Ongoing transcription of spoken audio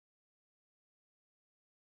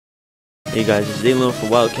Hey guys, it's Daylon for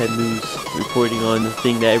Wildcat News, reporting on the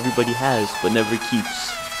thing that everybody has but never keeps.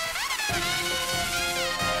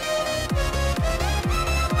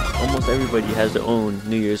 Almost everybody has their own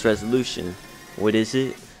New Year's resolution. What is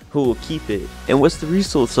it? Who will keep it? And what's the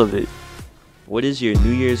results of it? What is your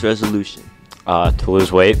New Year's resolution? To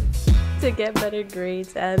lose weight. To get better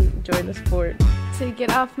grades and join the sport. To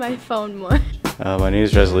get off my phone more. My New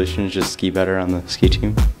Year's resolution is just ski better on the ski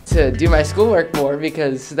team. To do my schoolwork more,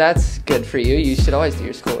 because that's good for you. You should always do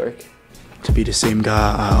your schoolwork. To be the same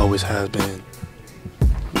guy I always have been.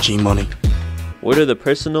 G-Money. What are the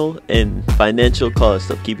personal and financial costs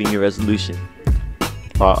of keeping your resolution?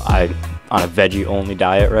 Well, I'm on a veggie-only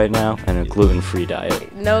diet right now and a gluten-free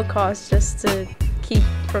diet. No cost, just to keep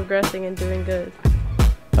progressing and doing good.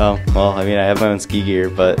 Oh, well, I mean, I have my own ski gear,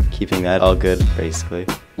 but keeping that all good, basically.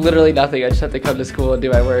 Literally nothing. I just have to come to school and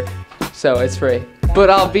do my work. So it's free. But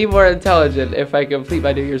I'll be more intelligent if I complete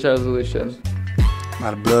my New Year's resolution. A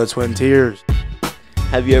lot of blood, sweat, and tears.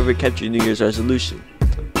 Have you ever kept your New Year's resolution?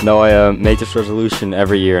 No, I make this resolution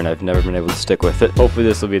every year, and I've never been able to stick with it. Hopefully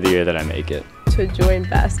this will be the year that I make it. To join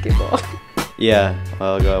basketball. Yeah, a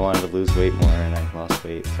while ago I wanted to lose weight more, and I lost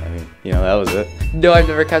weight. So, I mean, that was it. No, I've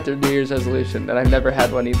never kept a New Year's resolution, and I've never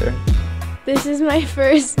had one either. This is my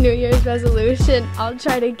first New Year's resolution. I'll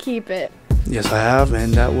try to keep it. Yes, I have,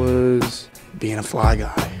 and that was being a fly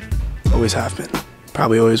guy. Always have been.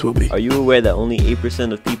 Probably always will be. Are you aware that only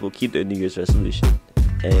 8% of people keep their New Year's resolution?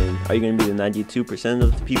 And are you going to be the 92%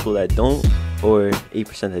 of the people that don't, or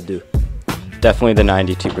 8% that do? Definitely the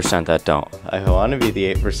 92% that don't. I want to be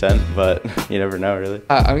the 8%, but you never know, really.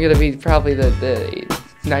 I'm going to be probably the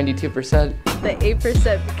 92%. The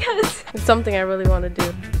 8% because it's something I really want to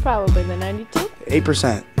do. Probably the 92.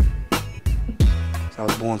 8%. I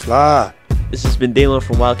was born fly. This has been Daylon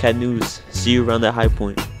from Wildcat News. See you around that high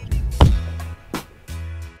point.